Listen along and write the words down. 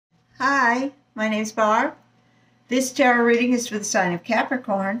Hi, my name's Barb. This tarot reading is for the sign of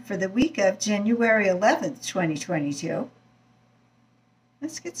Capricorn for the week of January 11th, 2022.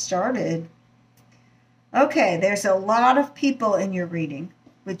 Let's get started. Okay, there's a lot of people in your reading,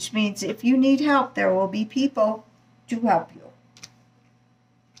 which means if you need help, there will be people to help you.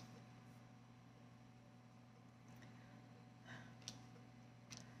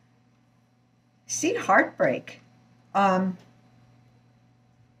 See heartbreak.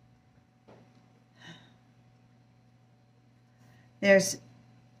 There's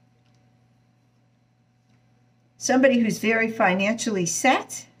somebody who's very financially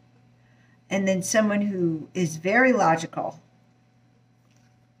set, and then someone who is very logical.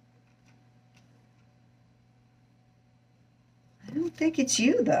 I don't think it's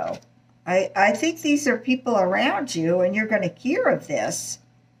you, though. I think these are people around you, and you're going to hear of this,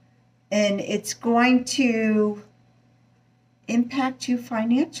 and it's going to impact you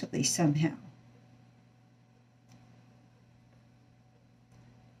financially somehow.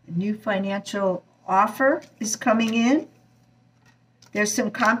 A new financial offer is coming in. There's some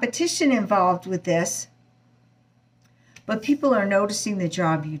competition involved with this, but people are noticing the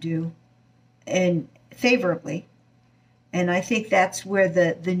job you do and favorably. And I think that's where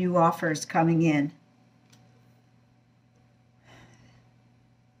the new offer is coming in.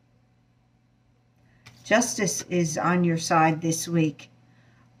 Justice is on your side this week.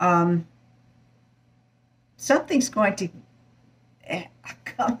 Something's going to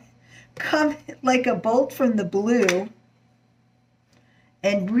come like a bolt from the blue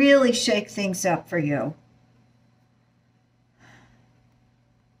and really shake things up for you.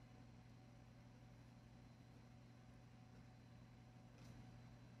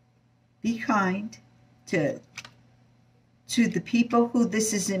 Be kind to the people who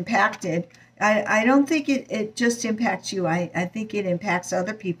this is impacted. I don't think it just impacts you. I think it impacts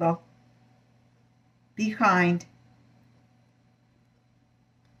other people. Be kind,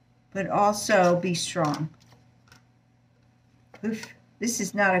 but also be strong. Oof, this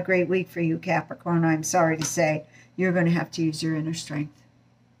is not a great week for you, Capricorn. I'm sorry to say. You're going to have to use your inner strength.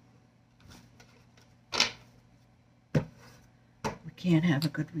 We can't have a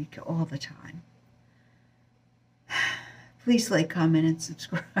good week all the time. Please like, comment, and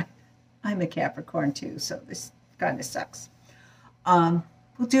subscribe. I'm a Capricorn too, so this kind of sucks.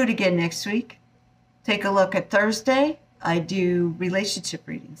 We'll do it again next week. Take a look at Thursday. I do relationship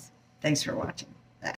readings. Thanks for watching.